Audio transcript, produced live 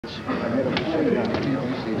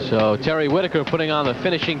So Terry Whitaker putting on the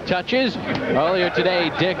finishing touches. Earlier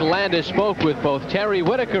today, Dick Landis spoke with both Terry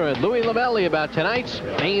Whitaker and Louie Lomelli about tonight's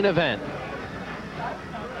main event.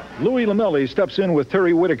 Louie Lomelli steps in with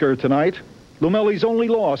Terry Whitaker tonight. Lomelli's only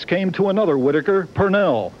loss came to another Whitaker,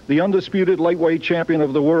 Purnell, the undisputed lightweight champion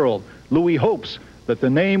of the world. Louie hopes that the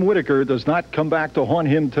name Whitaker does not come back to haunt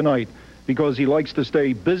him tonight, because he likes to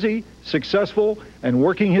stay busy, successful, and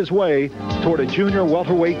working his way toward a junior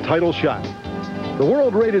welterweight title shot. The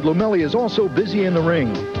world-rated Lomelli is also busy in the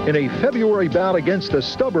ring. In a February bout against a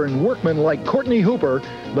stubborn workman like Courtney Hooper,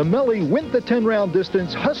 Lomelli went the 10-round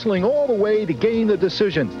distance, hustling all the way to gain the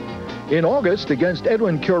decision. In August, against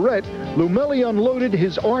Edwin Curet, Lomelli unloaded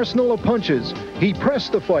his arsenal of punches. He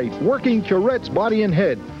pressed the fight, working Curet's body and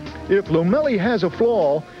head. If Lomelli has a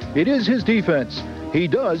flaw, it is his defense. He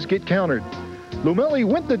does get countered. Lomelli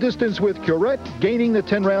went the distance with Curet, gaining the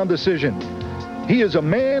 10-round decision. He is a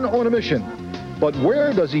man on a mission. But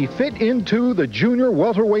where does he fit into the junior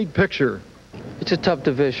welterweight picture? It's a tough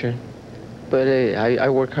division, but hey, I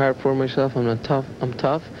work hard for myself. I'm tough, and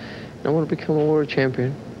I want to become a world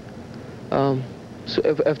champion. So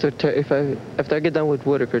after I get done with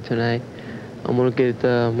Whitaker tonight, I'm gonna get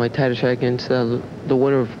my title shot against the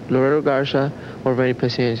winner of Loreto Garza or Renny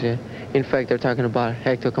Paciencia. In fact, they're talking about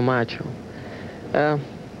Hector Camacho.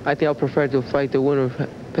 I think I'll prefer to fight the winner of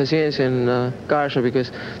Paciencia and Garza,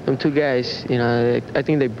 because them two guys, you know, I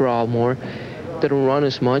think they brawl more. They don't run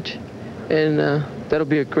as much, and that'll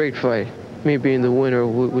be a great fight. Me being the winner,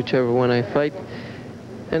 whichever one I fight,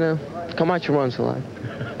 and Camacho runs a lot.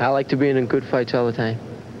 I like to be in good fights all the time.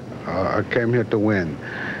 I came here to win,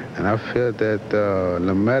 and I feel that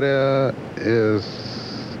Lomelli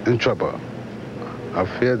is in trouble. I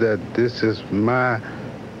feel that this is my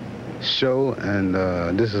show, and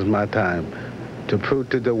this is my time to prove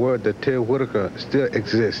to the world that Terry Whitaker still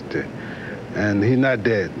exists. And he's not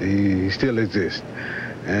dead. He still exists.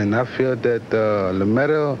 And I feel that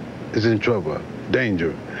Lomelli is in trouble,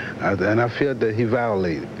 danger. And I feel that he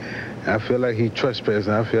violated. I feel like he trespassed.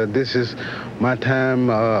 And I feel this is my time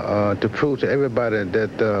to prove to everybody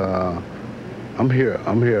that I'm here.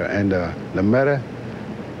 And Lomelli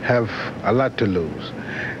have a lot to lose.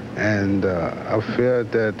 And I feel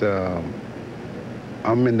that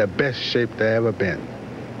I'm in the best shape that I've ever been.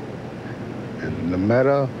 And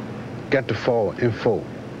Lomelli got to fall in full.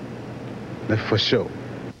 That's for sure.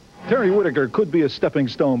 Terry Whitaker could be a stepping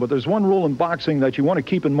stone, but there's one rule in boxing that you want to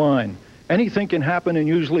keep in mind. Anything can happen, and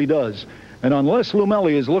usually does. And unless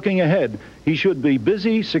Lomelli is looking ahead, he should be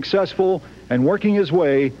busy, successful, and working his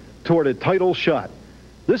way toward a title shot.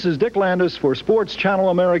 This is Dick Landis for Sports Channel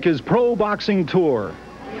America's Pro Boxing Tour.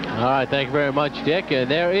 All right, thank you very much, Dick. And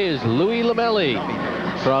there is Louie Lomelli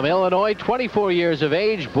from Illinois, 24 years of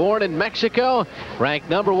age, born in Mexico, ranked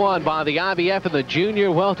 #1 by the IBF in the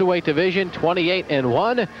junior welterweight division,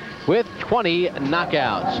 28-1 with 20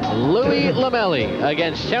 knockouts. Louie Lomelli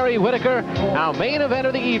against Terry Whitaker. Our main event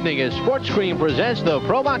of the evening as Sports Screen presents the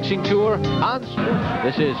Pro Boxing Tour on.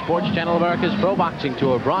 This is Sports Channel America's Pro Boxing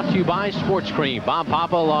Tour, brought to you by Sports Screen. Bob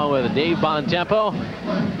Papa along with Dave Bontempo.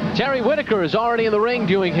 Terry Whitaker is already in the ring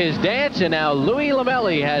doing his dance, and now Louie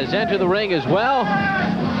Lomelli has entered the ring as well.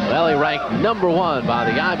 Lomelli ranked #1 by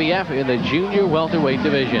the IBF in the junior welterweight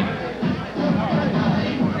division.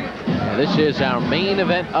 And this is our main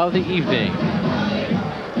event of the evening.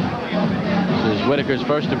 This is Whitaker's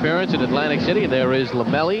first appearance in Atlantic City. There is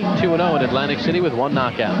Lomelli, 2-0 in Atlantic City with 1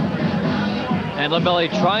 knockout. And Lomelli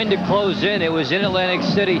trying to close in. It was in Atlantic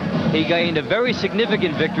City. He gained a very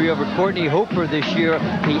significant victory over Courtney Hooper this year.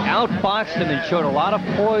 He outboxed him and showed a lot of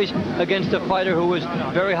poise against a fighter who was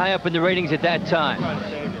very high up in the ratings at that time.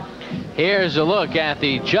 Here's a look at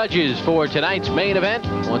the judges for tonight's main event.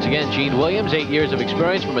 Once again, Gene Williams, 8 years of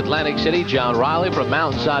experience from Atlantic City. John Riley from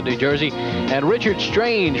Mountainside, New Jersey. And Richard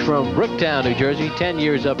Strange from Bricktown, New Jersey. 10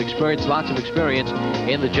 years of experience, lots of experience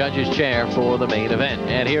in the judges' chair for the main event.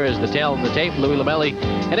 And here is the tail of the tape. Louie Lomelli,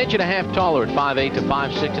 1.5 inches taller at 5'8" to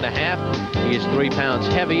 5'6.5". He is 3 pounds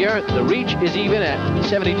heavier. The reach is even at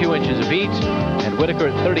 72 inches apiece. And Whitaker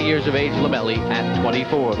at 30 years of age, Lomelli at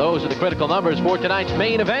 24. Those are the critical numbers for tonight's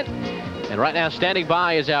main event. And right now, standing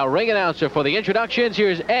by is our ring announcer for the introductions.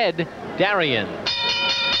 Here's Ed Darian.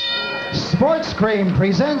 Sports Screen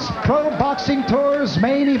presents Pro Boxing Tour's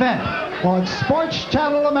main event on Sports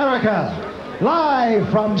Channel America, live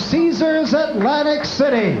from Caesars Atlantic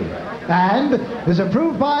City, and is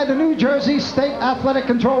approved by the New Jersey State Athletic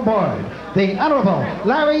Control Board, the Honorable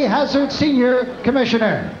Larry Hazard Sr.,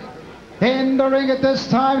 Commissioner. In the ring at this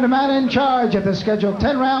time, the man in charge of the scheduled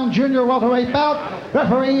 10-round junior welterweight bout,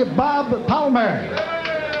 referee Bob Palmer.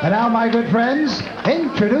 And now, my good friends,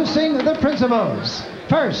 introducing the principals.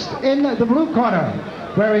 First, in the blue corner,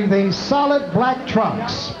 wearing the solid black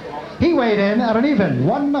trunks. He weighed in at an even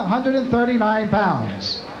 139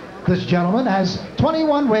 pounds. This gentleman has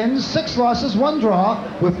 21 wins, 6 losses, 1 draw,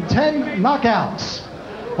 with 10 knockouts.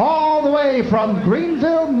 All the way from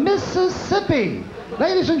Greenville, Mississippi.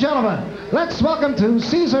 Ladies and gentlemen, let's welcome to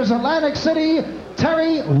Caesars Atlantic City,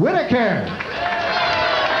 Terry Whitaker.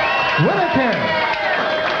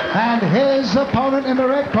 And his opponent in the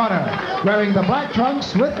red corner, wearing the black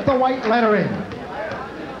trunks with the white lettering.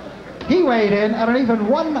 He weighed in at an even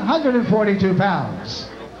 142 pounds.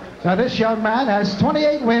 Now this young man has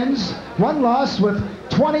 28 wins, 1 loss with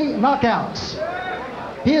 20 knockouts.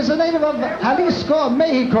 He is a native of Jalisco,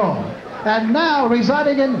 Mexico, and now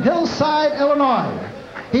residing in Hillside, Illinois.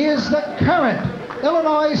 He is the current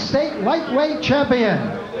Illinois State Lightweight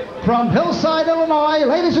Champion. From Hillside, Illinois,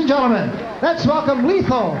 ladies and gentlemen, let's welcome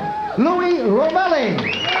lethal Louie Lomelli.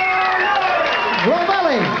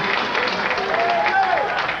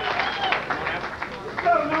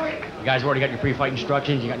 You guys already got your pre-fight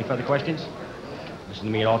instructions. You got any further questions? Listen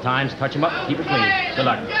to me at all times. Touch them up. Keep it clean. Good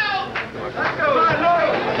luck.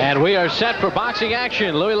 And we are set for boxing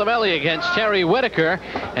action. Louie Lomelli against Terry Whitaker.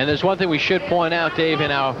 And there's one thing we should point out, Dave,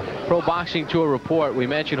 in our Pro Boxing Tour report. We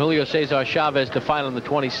mentioned Julio Cesar Chavez to fight on the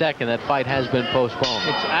 22nd. That fight has been postponed.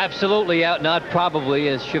 It's absolutely out, not probably,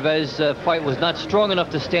 as Chavez's fight was not strong enough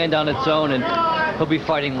to stand on its own, and he'll be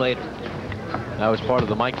fighting later. That was part of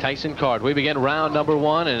the Mike Tyson card. We begin round number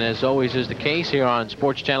 1, and as always is the case here on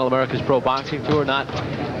Sports Channel America's Pro Boxing Tour, not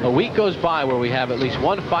a week goes by where we have at least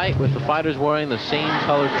one fight with the fighters wearing the same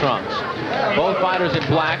colored trunks. Both fighters in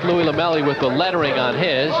black, Louie Lomelli with the lettering on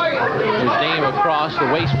his name across the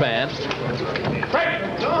waistband.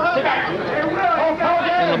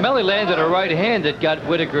 And Lomelli landed a right hand that got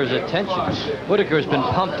Whitaker's attention. Whitaker's been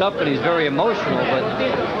pumped up and he's very emotional,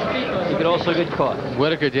 but he could also get caught.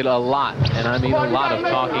 Whitaker did a lot, and I mean a lot of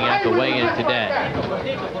talking at the weigh-in today.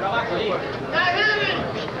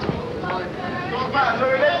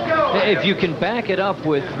 If you can back it up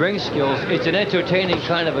with ring skills, it's an entertaining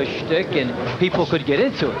kind of a shtick, and people could get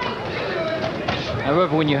into it.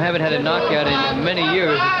 However, when you haven't had a knockout in many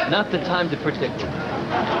years, it's not the time to predict.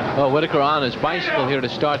 Well, Whitaker on his bicycle here to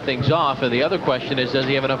start things off, and the other question is, does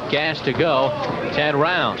he have enough gas to go 10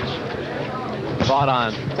 rounds? Fought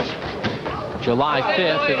on July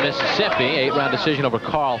 5th in Mississippi, 8-round decision over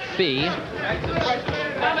Carl Fee.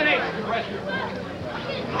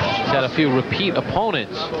 He's had a few repeat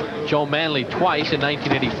opponents. Joe Manley twice in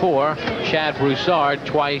 1984. Chad Broussard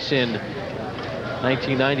twice in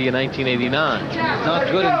 1990 and 1989. He's not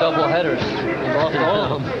good in double headers. He lost all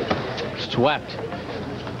of them. Swept.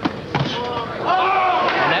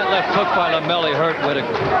 And that left hook by Lomelli hurt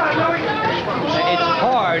Whitaker. It's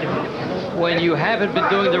hard when you haven't been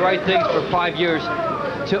doing the right things for 5 years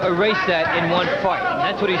to erase that in one fight. And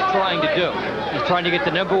that's what he's trying to do. He's trying to get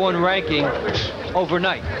the #1 ranking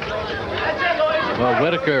overnight. Well,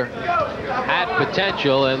 Whitaker had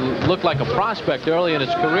potential and looked like a prospect early in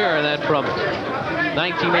his career, and then from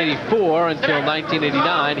 1984 until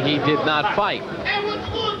 1989, he did not fight.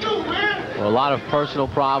 Well, a lot of personal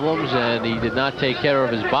problems, and he did not take care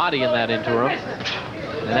of his body in that interim.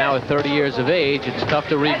 And now at 30 years of age, it's tough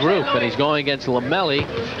to regroup, and he's going against Lomelli,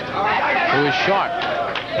 who is sharp.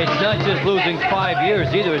 It's not just losing 5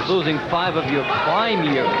 years either, it's losing 5 of your prime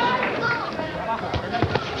years.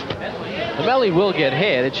 Lomelli will get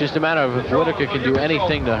hit. It's just a matter of if Whitaker can do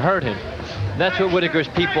anything to hurt him. That's what Whitaker's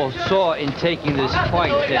people saw in taking this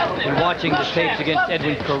fight. In watching the tapes against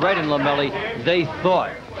Edwin Corrette and Lomelli, they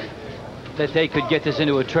thought that they could get this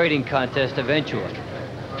into a trading contest eventually.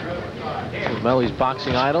 Lomelli's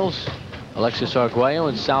boxing idols, Alexis Arguello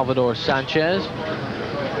and Salvador Sanchez.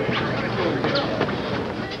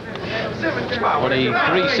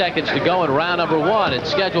 23 seconds to go in round number 1.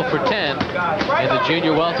 It's scheduled for 10 in the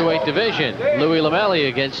junior welterweight division. Louie Lomelli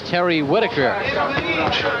against Terry Whitaker.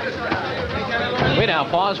 We now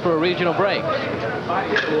pause for a regional break.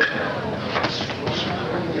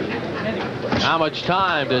 How much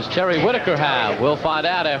time does Terry Whitaker have? We'll find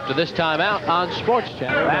out after this timeout on Sports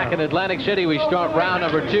Channel. Back in Atlantic City, we start round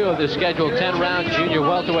number 2 of the scheduled 10-round junior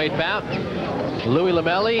welterweight bout. Louie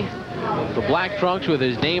Lomelli, the black trunks with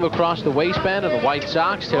his name across the waistband and the white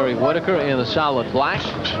socks. Terry Whitaker in the solid black.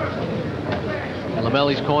 And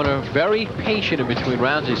Lomelli's corner very patient in between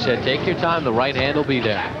rounds. He said, take your time, the right hand will be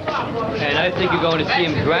there. And I think you're going to see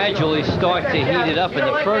him gradually start to heat it up in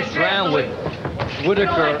the first round with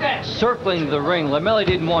Whitaker circling the ring. Lomelli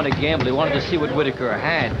didn't want to gamble. He wanted to see what Whitaker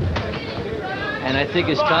had. And I think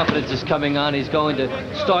his confidence is coming on. He's going to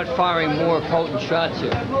start firing more potent shots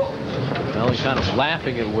here. Well, he's kind of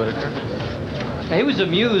laughing at Whitaker. He was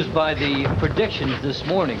amused by the predictions this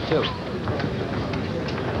morning, too.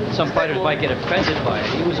 Some fighters might get offended by it.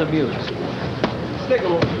 He was amused.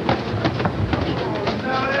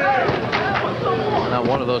 Not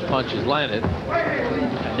one of those punches landed.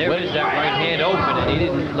 And there is that right hand open, and he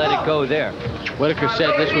didn't let it go there. Whitaker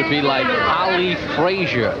said this would be like Ali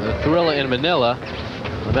Frazier, the Thriller in Manila.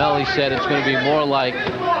 Lomelli said it's going to be more like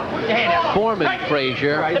Foreman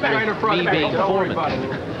Frazier, with me being Foreman.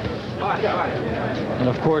 And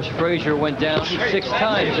of course, Frazier went down 6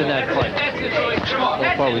 times in that fight.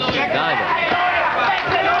 So far we've seen neither.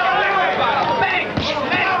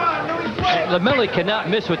 Lomelli cannot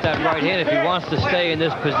miss with that right hand if he wants to stay in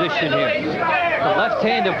this position here. The left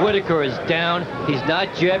hand of Whitaker is down. He's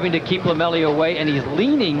not jabbing to keep Lomelli away, and he's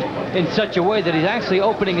leaning in such a way that he's actually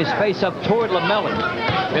opening his face up toward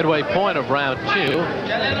Lomelli. Midway point of round 2.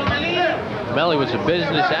 Lomelli was a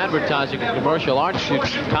business, advertising, and commercial arts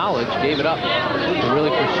student in college. Gave it up to really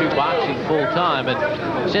pursue boxing full time.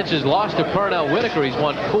 And since his loss to Pernell Whitaker, he's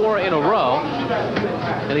won 4 in a row.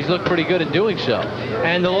 And he's looked pretty good in doing so.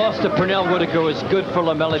 And the loss to Pernell Whitaker was good for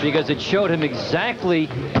Lomelli because it showed him exactly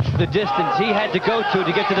the distance he had to go to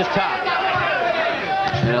get to the top.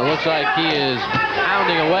 And it looks like he is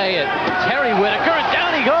pounding away at Terry Whitaker, and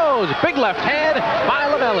down he goes. Big left hand by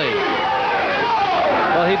Lomelli.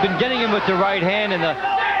 Well, he'd been getting him with the right hand, and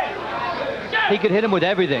he could hit him with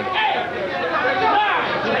everything.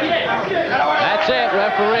 That's it,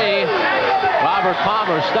 referee. Robert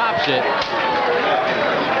Palmer stops it.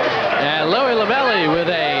 And Louie Lomelli with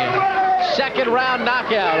a second-round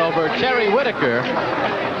knockout over Terry Whitaker.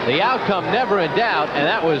 The outcome never in doubt, and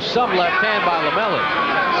that was some left hand by Lomelli.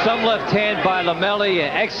 Some left hand by Lomelli,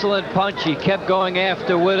 an excellent punch. He kept going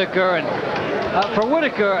after Whitaker, and for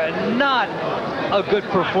Whitaker, not a good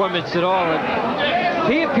performance at all.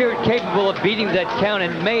 And he appeared capable of beating that count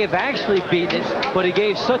and may have actually beaten it, but he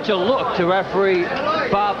gave such a look to referee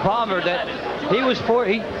Bob Palmer that he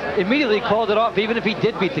immediately called it off, even if he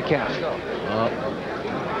did beat the count.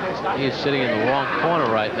 He is sitting in the wrong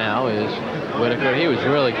corner right now, is Whitaker. He was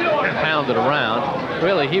really pounded around.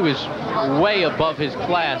 Really, he was way above his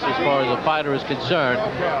class as far as a fighter is concerned.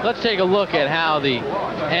 Let's take a look at how the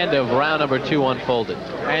end of round number 2 unfolded.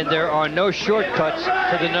 And there are no shortcuts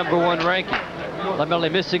to the #1 ranking. Lomelli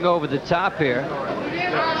missing over the top here.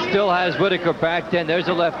 Still has Whitaker back then. There's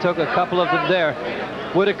a left hook, a couple of them there.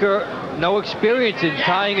 Whitaker, no experience in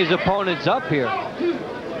tying his opponents up here.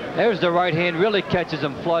 There's the right hand, really catches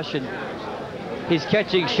him flush, and he's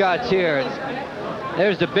catching shots here. And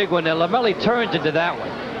there's the big one. Now Lomelli turns into that one.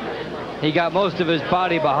 He got most of his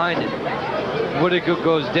body behind it. Whitaker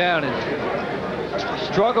goes down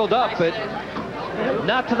and struggled up, but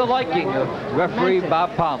not to the liking of referee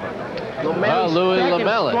Bob Palmer. Well, Louie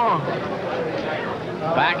Lomelli,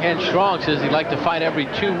 back and strong, says he'd like to fight every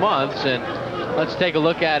 2 months, and let's take a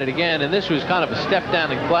look at it again. And this was kind of a step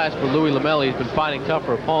down in class for Louie Lomelli. He's been fighting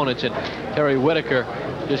tougher opponents, and Terry Whitaker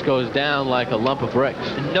just goes down like a lump of bricks.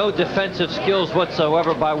 No defensive skills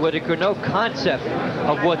whatsoever by Whitaker. No concept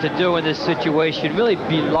of what to do in this situation. Really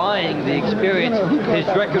belying the experience his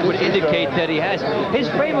record would indicate that he has. His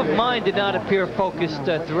frame of mind did not appear focused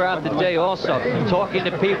throughout the day also. Talking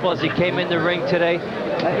to people as he came in the ring today,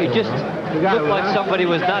 it just looked like somebody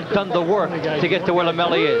was not done the work to get to where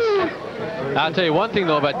Lomelli is. I'll tell you one thing,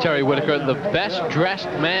 though, about Terry Whitaker. The best-dressed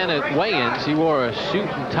man at weigh-ins. He wore a suit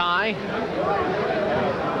and tie.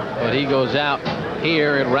 But he goes out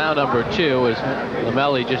here in round number 2 as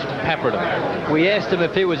Lomelli just peppered him. We asked him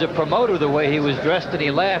if he was a promoter the way he was dressed, and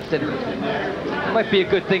he laughed. And it might be a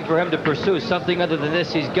good thing for him to pursue something other than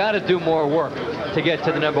this. He's got to do more work to get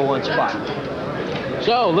to the #1 spot.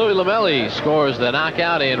 So Louie Lomelli scores the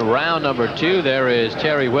knockout in round number 2. There is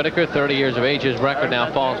Terry Whitaker, 30 years of age. His record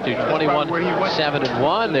now falls to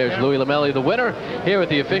 21-7-1. There's Louie Lomelli, the winner, here with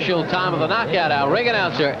the official time of the knockout. Our ring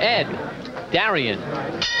announcer, Ed Darian.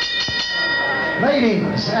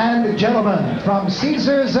 Ladies and gentlemen, from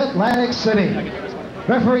Caesars Atlantic City,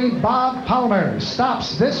 referee Bob Palmer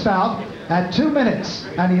stops this bout at 2 minutes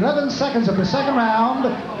and 11 seconds of the second round,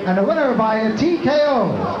 and a winner by a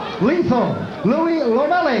TKO, lethal Louie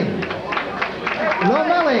Lomelli.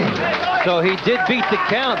 Lomelli. So he did beat the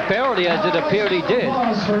count, barely, as it appeared he did.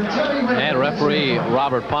 And referee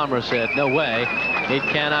Robert Palmer said, no way, it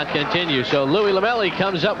cannot continue. So Louie Lomelli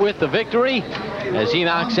comes up with the victory as he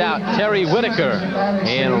knocks out Terry Whitaker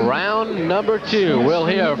in round number 2. We'll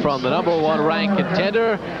hear from the #1 ranked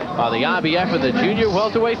contender by the IBF in the junior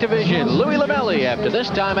welterweight division, Louie Lomelli, after this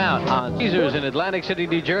timeout on Caesars in Atlantic City,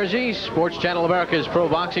 New Jersey. Sports Channel America's Pro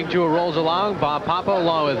Boxing Tour rolls along. Bob Papa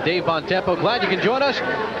along with Dave Bontempo. Glad you can join us.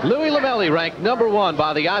 Louie Lomelli ranked #1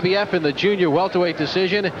 by the IBF in the junior welterweight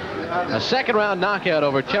decision. A second-round knockout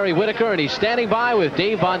over Terry Whitaker, and he's standing by with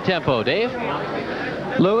Dave Bontempo. Dave?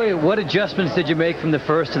 Louie, what adjustments did you make from the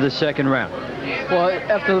first to the second round? Well,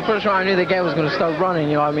 after the first round, I knew the guy was going to start running,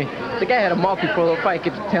 you know what I mean? The guy had a mouth before the fight,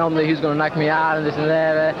 kept telling me that he was going to knock me out and this and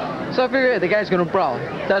that. So I figured the guy's going to brawl.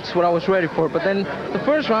 That's what I was ready for. But then the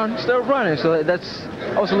first round, he started running, so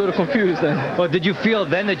I was a little confused then. Well, did you feel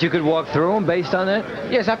then that you could walk through him based on that?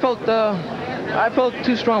 Yes, I felt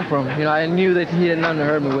too strong for him. You know, I knew that he had nothing to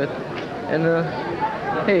hurt me with. And,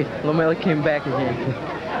 hey, Lomelli came back again.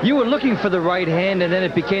 You were looking for the right hand, and then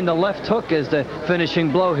it became the left hook as the finishing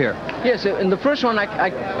blow here. Yes, in the first one,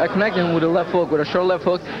 I connected him with a left hook, with a short left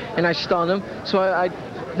hook, and I stunned him. So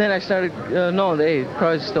then I started knowing that, hey,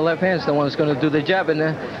 probably the left hand's the one that's going to do the job. And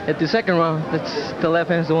then at the second round, the left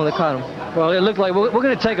hand's the one that caught him. Well, it looked like, we're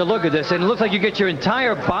going to take a look at this, and it looks like you get your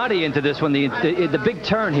entire body into this one, the big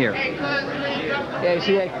turn here. Yeah, you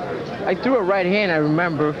see, I threw a right hand, I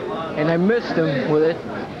remember, and I missed him with it.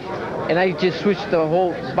 And I just switched the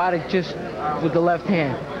whole body just with the left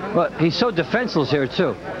hand. But he's so defenseless here,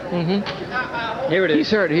 too. Mm-hmm. Here it is.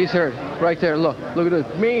 He's hurt. Right there, look at this.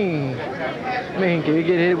 Man, can you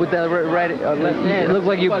get hit with that left hand? It looked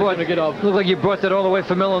like you brought that all the way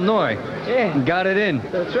from Illinois. Yeah. And got it in.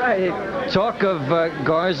 That's right. Talk of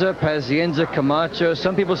Garza, Pazienza, Camacho.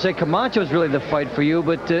 Some people say Camacho is really the fight for you,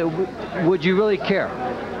 but would you really care?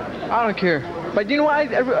 I don't care. But you know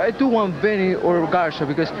what? I do want Benny or Garza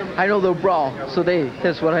because I know they'll brawl. So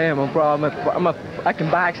that's what I am. A brawl. I can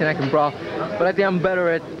box and I can brawl. But I think I'm better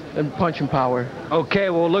at punching power. Okay,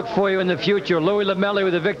 we'll look for you in the future. Louie Lomelli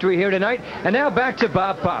with a victory here tonight. And now back to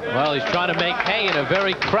Bob Pop. Well, he's trying to make hay in a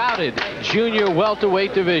very crowded junior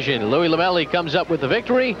welterweight division. Louie Lomelli comes up with the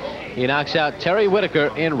victory. He knocks out Terry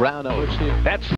Whitaker in round 0. That's